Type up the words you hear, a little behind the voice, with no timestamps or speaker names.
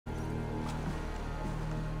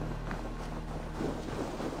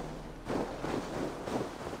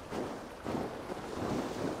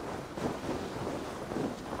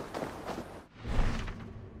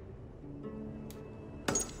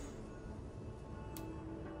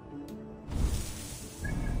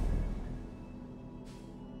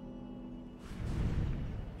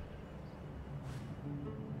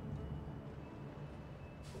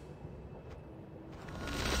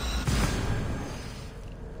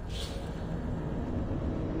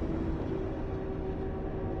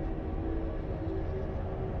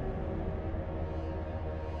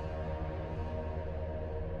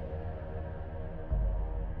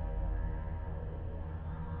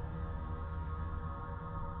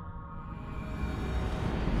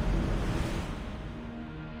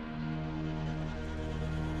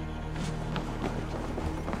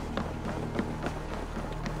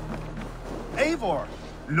Eivor,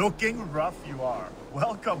 looking rough you are.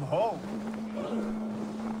 Welcome home.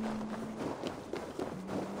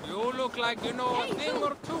 You look like you know a thing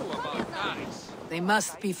or two about ice. They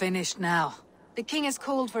must be finished now. The king has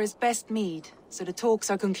called for his best mead, so the talks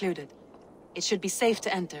are concluded. It should be safe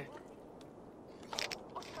to enter.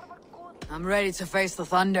 I'm ready to face the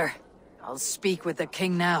thunder. I'll speak with the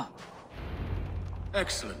king now.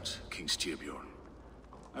 Excellent, King Styrbjorn.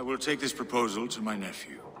 I will take this proposal to my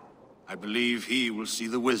nephew. I believe he will see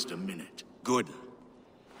the wisdom in it. Good.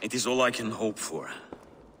 It is all I can hope for.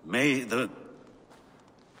 May the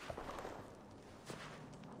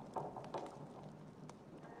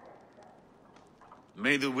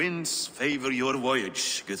winds favor your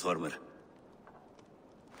voyage, Guthormr.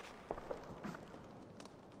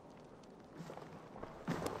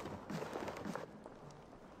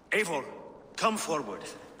 Eivor, come forward,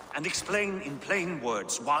 and explain in plain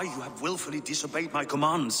words why you have willfully disobeyed my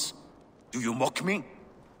commands. Do you mock me?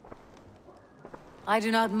 I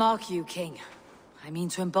do not mock you, king. I mean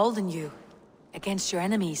to embolden you, against your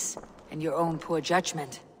enemies, and your own poor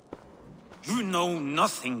judgment. You know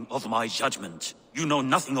nothing of my judgment. You know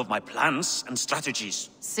nothing of my plans and strategies.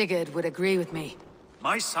 Sigurd would agree with me.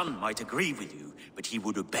 My son might agree with you, but he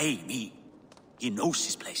would obey me. He knows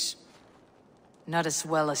his place. Not as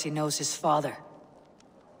well as he knows his father.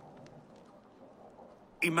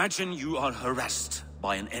 Imagine you are harassed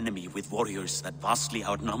by an enemy with warriors that vastly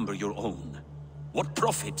outnumber your own. What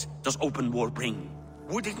profit does open war bring?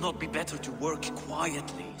 Would it not be better to work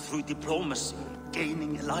quietly through diplomacy,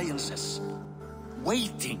 gaining alliances?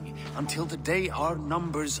 Waiting until the day our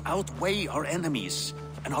numbers outweigh our enemies,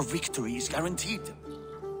 and our victory is guaranteed.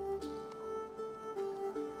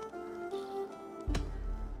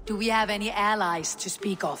 Do we have any allies to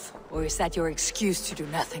speak of? Or is that your excuse to do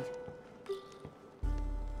nothing?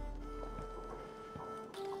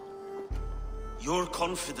 Your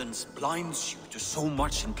confidence blinds you to so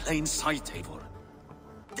much in plain sight, Eivor.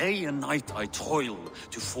 Day and night I toil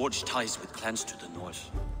to forge ties with clans to the north.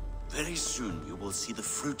 Very soon you will see the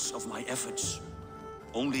fruits of my efforts.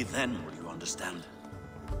 Only then will you understand.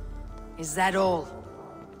 Is that all?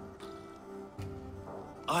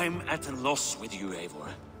 I'm at a loss with you, Eivor.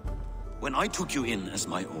 When I took you in as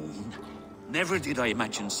my own, never did I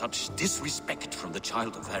imagine such disrespect from the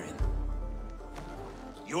child of Varin.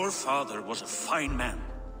 Your father was a fine man.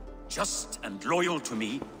 Just and loyal to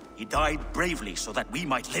me, he died bravely so that we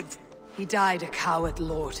might live. He died a coward,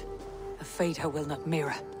 Lord. A fate I will not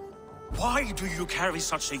mirror. Why do you carry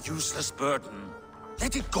such a useless burden?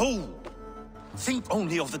 Let it go! Think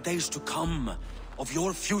only of the days to come, of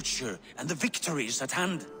your future and the victories at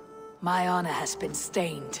hand. My honor has been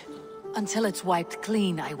stained. Until it's wiped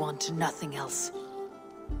clean, I want nothing else.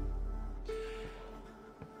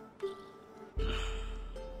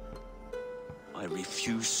 I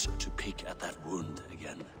refuse to pick at that wound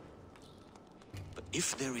again. But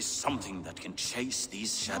if there is something that can chase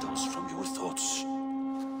these shadows from your thoughts...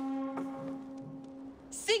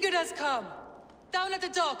 Sigurd has come! Down at the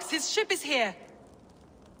docks, his ship is here!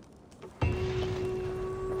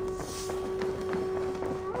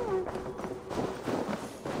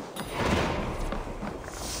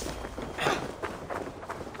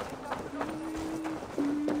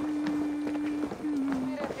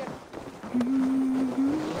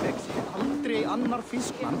 Annar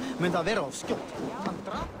fiskmann mun það vera of skjótt.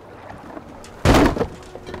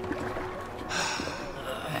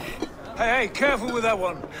 Hey, careful with that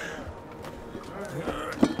one.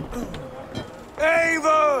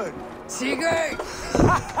 Eivor! Sigurd!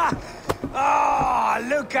 Ah,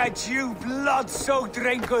 look at you, blood-soaked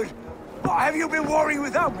raincoat. What, have you been warring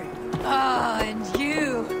without me? Ah, and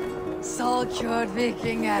you, soul-cured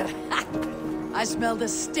Vikinger. I smell the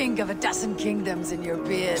stink of a dozen kingdoms in your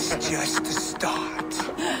beard. It's just the start.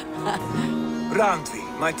 Randvi,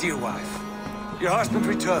 my dear wife, your husband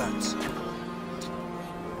returns.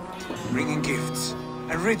 Bringing gifts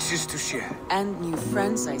and riches to share. And new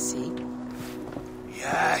friends, I see.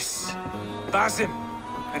 Yes. Basim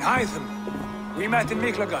and Hytham. We met in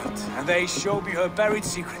Miklagard, and they showed me her buried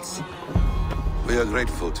secrets. We are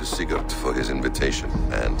grateful to Sigurd for his invitation,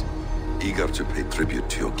 and eager to pay tribute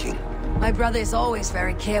to your king. My brother is always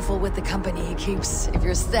very careful with the company he keeps, if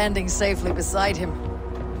you're standing safely beside him.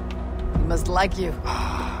 He must like you.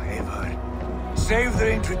 Ah, Eivor. Save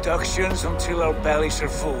the introductions until our bellies are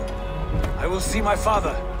full. I will see my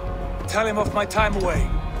father. Tell him of my time away.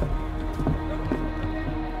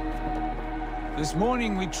 This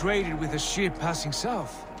morning we traded with a ship passing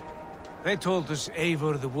south. They told us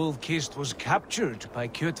Eivor the Wolf-Kissed was captured by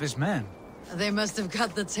Kjotve's men. They must have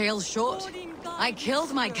cut the tail short. I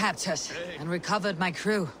killed my captors and recovered my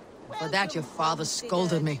crew. For that, your father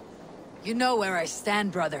scolded me. You know where I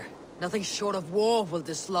stand, brother. Nothing short of war will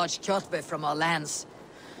dislodge Kjotve from our lands.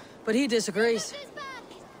 But he disagrees.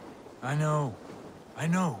 I know.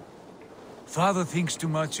 Father thinks too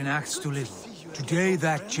much and acts too little. Today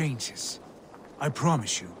that changes. I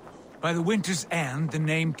promise you. By the winter's end, the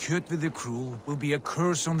name Kjotve the Cruel will be a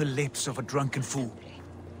curse on the lips of a drunken fool.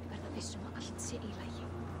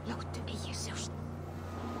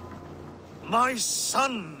 My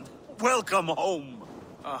son! Welcome home!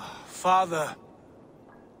 Father...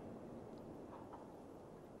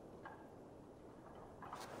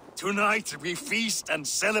 Tonight we feast and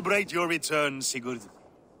celebrate your return, Sigurd.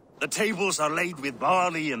 The tables are laid with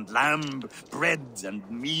barley and lamb, bread and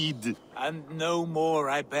mead. And no more,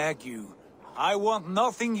 I beg you. I want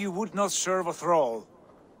nothing you would not serve a thrall.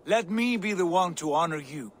 Let me be the one to honor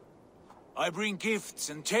you. I bring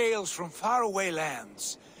gifts and tales from faraway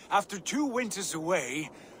lands. After 2 winters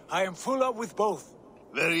away, I am full up with both.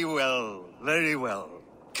 Very well, very well.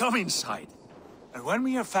 Come inside. And when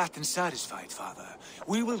we are fat and satisfied, Father,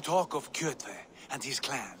 we will talk of Kjotve and his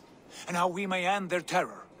clan, and how we may end their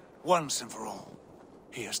terror, once and for all.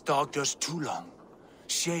 He has dogged us too long,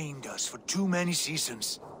 shamed us for too many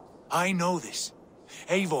seasons. I know this.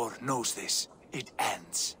 Eivor knows this. It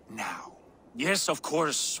ends now. Yes, of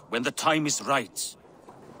course, when the time is right.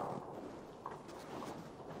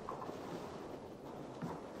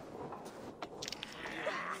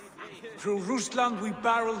 Through Rusland we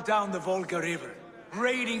barreled down the Volga River,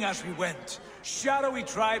 raiding as we went, shadowy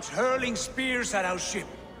tribes hurling spears at our ship.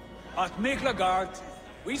 At Miklagard,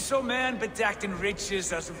 we saw men bedecked in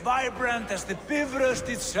riches as vibrant as the Bifrost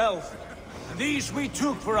itself. And these we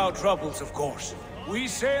took for our troubles, of course. We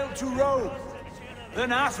sailed to Rome,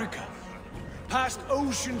 then Africa, past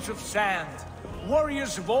oceans of sand,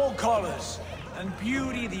 warriors of all colors, and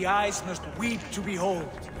beauty the eyes must weep to behold.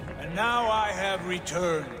 And now I have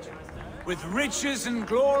returned, with riches and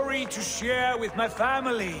glory to share with my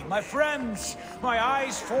family, my friends, my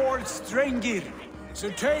eyes-forged Strengir.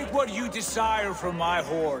 So take what you desire from my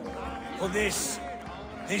horn. For this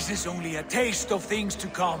is only a taste of things to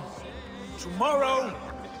come. Tomorrow,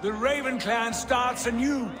 the Raven clan starts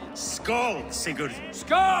anew. Skål, Sigurd.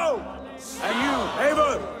 Skål! And you,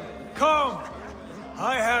 Eivor, come.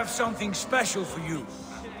 I have something special for you.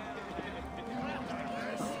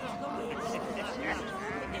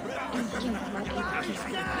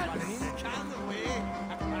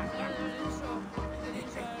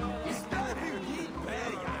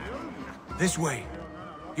 This way.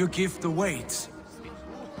 Your gift awaits.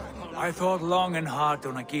 I thought long and hard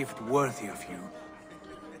on a gift worthy of you.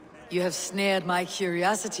 You have snared my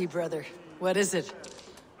curiosity, brother. What is it?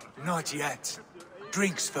 Not yet.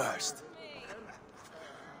 Drinks first.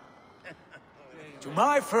 To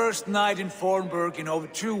my first night in Fornburg in over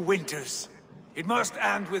 2 winters. It must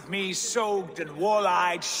end with me soaked and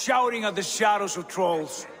wall-eyed, shouting at the shadows of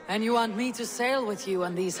trolls. And you want me to sail with you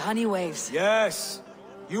on these honey waves? Yes.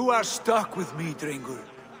 You are stuck with me, Drengur.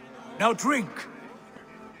 Now drink!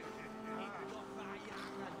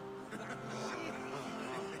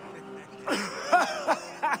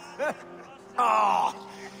 Ah!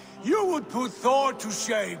 You would put Thor to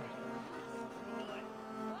shame!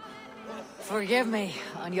 Forgive me.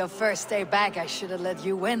 On your first day back, I should have let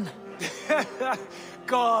you win.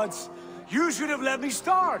 Gods! You should have let me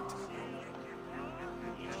start!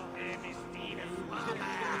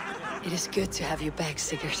 It is good to have you back,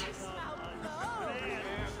 Sigurd.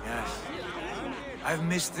 Yes. I've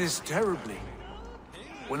missed this terribly.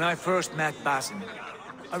 When I first met Basin,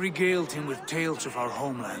 I regaled him with tales of our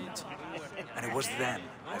homeland. And it was then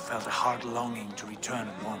I felt a heart longing to return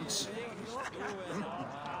at once.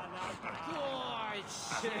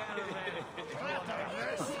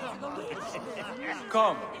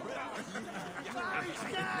 Come.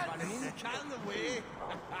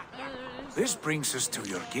 This brings us to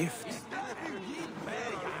your gift.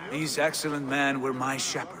 These excellent men were my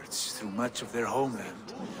shepherds through much of their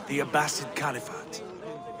homeland, the Abbasid Caliphate.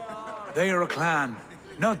 They are a clan,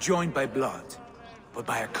 not joined by blood, but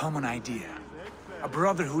by a common idea. A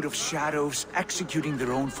brotherhood of shadows executing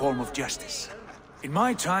their own form of justice. In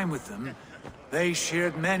my time with them, they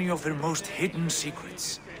shared many of their most hidden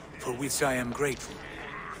secrets, for which I am grateful.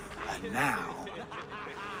 And now,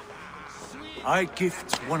 I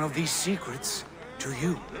gift one of these secrets to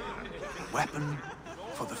you. A weapon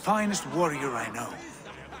for the finest warrior I know.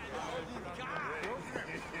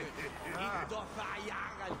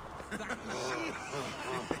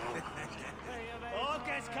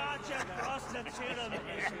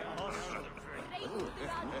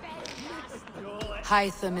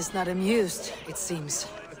 Hytham is not amused, it seems.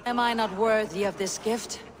 Am I not worthy of this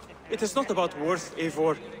gift? It is not about worth,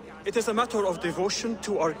 Eivor. It is a matter of devotion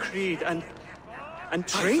to our creed and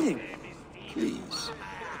training. Please.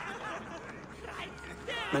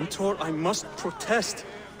 Mentor, I must protest.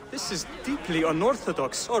 This is deeply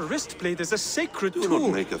unorthodox. Our wrist blade is a sacred Do tool.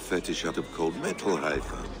 not make a fetish out of cold metal,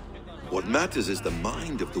 Hytham. What matters is the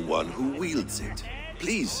mind of the one who wields it.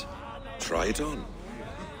 Please, try it on.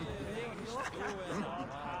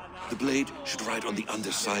 The blade should ride on the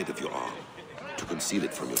underside of your arm, to conceal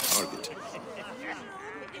it from your target.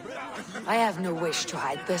 I have no wish to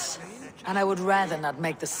hide this, and I would rather not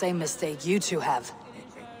make the same mistake you two have.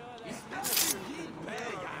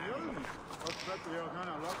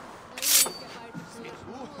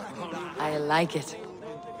 I like it.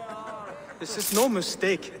 This is no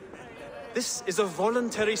mistake. This is a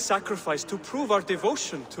voluntary sacrifice to prove our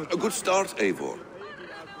devotion to... A good start, Eivor.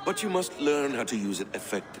 But you must learn how to use it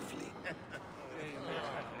effectively.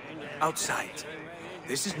 Outside.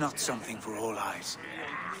 This is not something for all eyes.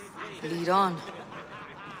 Lead on.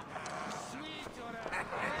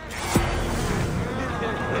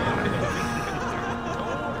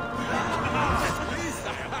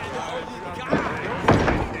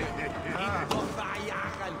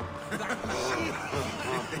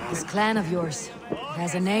 This clan of yours, it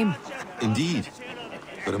has a name. Indeed.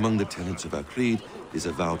 But among the tenets of our creed is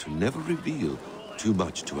a vow to never reveal too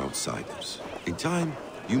much to outsiders. In time,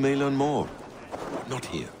 you may learn more. Not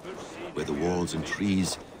here, where the walls and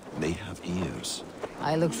trees may have ears.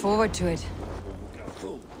 I look forward to it.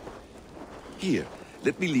 Here,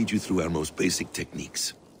 let me lead you through our most basic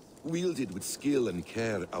techniques. Wielded with skill and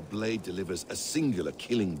care, our blade delivers a singular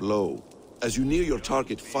killing blow. As you near your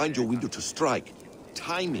target, find your window to strike.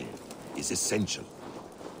 Timing is essential.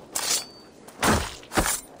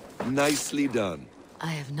 Nicely done.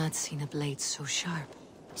 I have not seen a blade so sharp.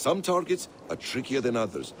 Some targets are trickier than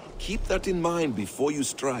others. Keep that in mind before you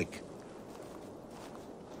strike.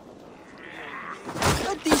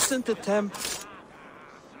 A decent attempt.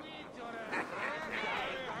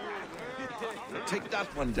 Take that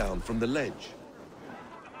one down from the ledge.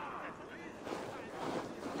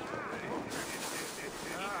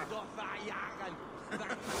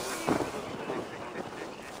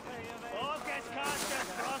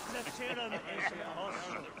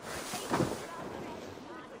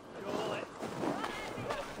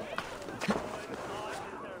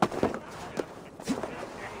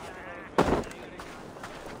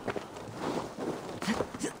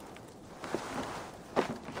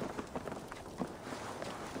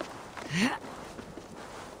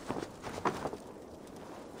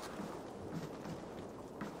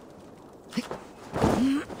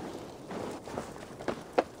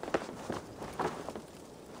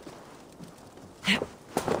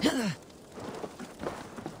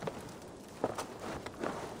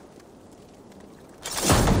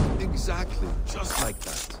 Exactly, just like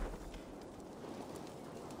that.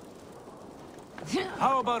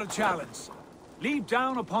 How about a challenge? Leap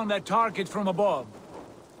down upon that target from above.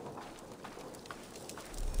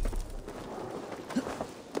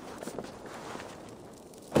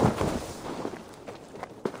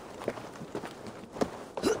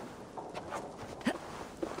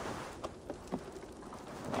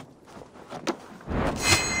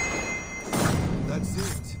 That's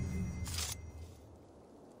it.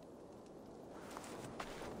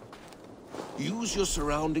 Use your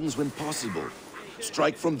surroundings when possible.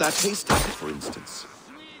 Strike from that haystack, for instance.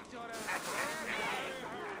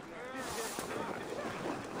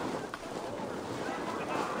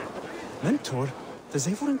 Mentor, does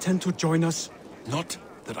Eivor intend to join us? Not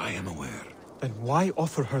that I am aware. Then why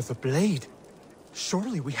offer her the blade?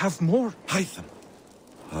 Surely we have more. Hytham.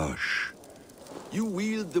 Hush. You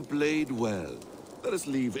wield the blade well. Let us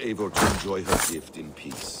leave Eivor to enjoy her gift in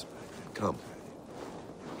peace. Come.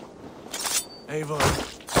 Eivor,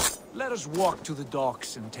 let us walk to the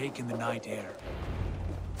docks and take in the night air.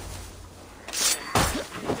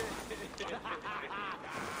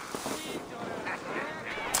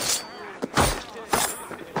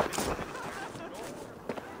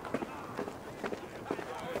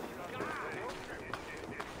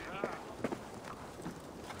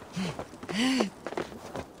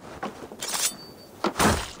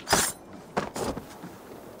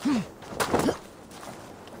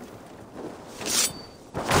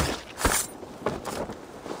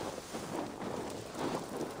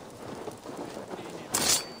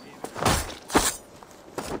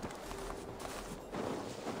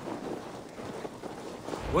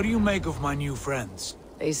 What do you make of my new friends?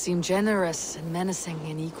 They seem generous and menacing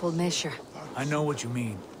in equal measure. I know what you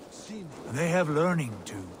mean. They have learning,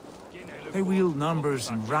 too. They wield numbers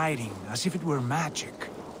and writing as if it were magic.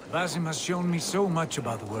 Basim has shown me so much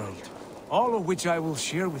about the world, all of which I will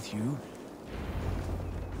share with you.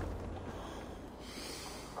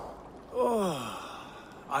 Oh,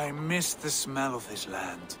 I miss the smell of this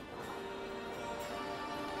land.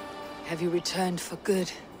 Have you returned for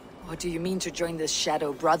good? Or do you mean to join the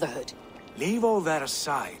Shadow Brotherhood? Leave all that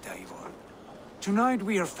aside, Eivor. Tonight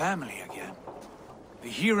we are family again. The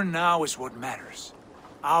here and now is what matters.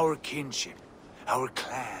 Our kinship, our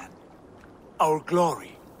clan, our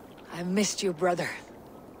glory. I've missed you, brother.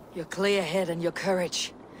 Your clear head and your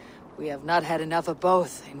courage. We have not had enough of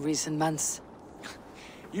both in recent months.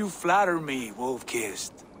 You flatter me,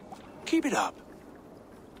 Wolf-Kissed. Keep it up.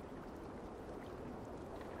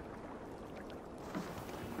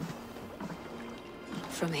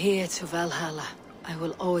 From here to Valhalla, I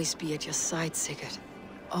will always be at your side, Sigurd.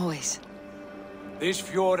 Always. This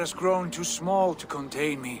fjord has grown too small to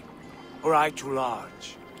contain me, or I too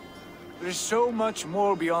large. There is so much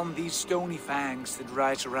more beyond these stony fangs that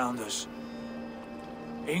rise around us.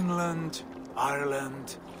 England,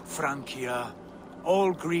 Ireland, Francia,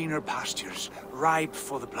 all greener pastures, ripe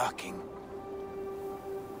for the plucking.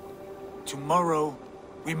 Tomorrow,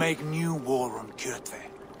 we make new war on Kjotve,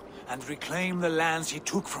 and reclaim the lands he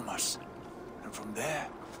took from us. And from there,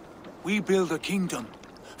 we build a kingdom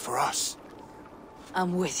for us.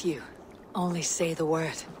 I'm with you. Only say the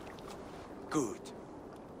word. Good.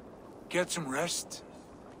 Get some rest,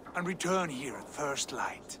 and return here at first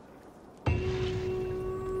light.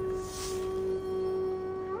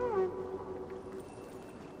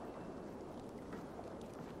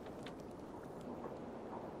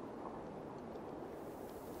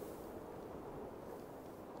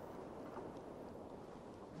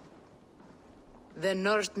 The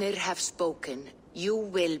Nornir have spoken. You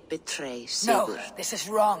will betray Sigurd. No, this is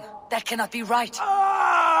wrong. That cannot be right.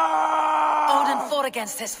 Odin fought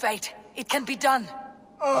against his fate. It can be done.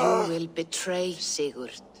 You will betray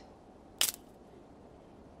Sigurd.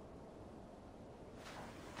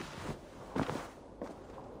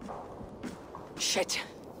 Shit.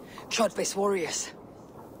 Kjotve's warriors.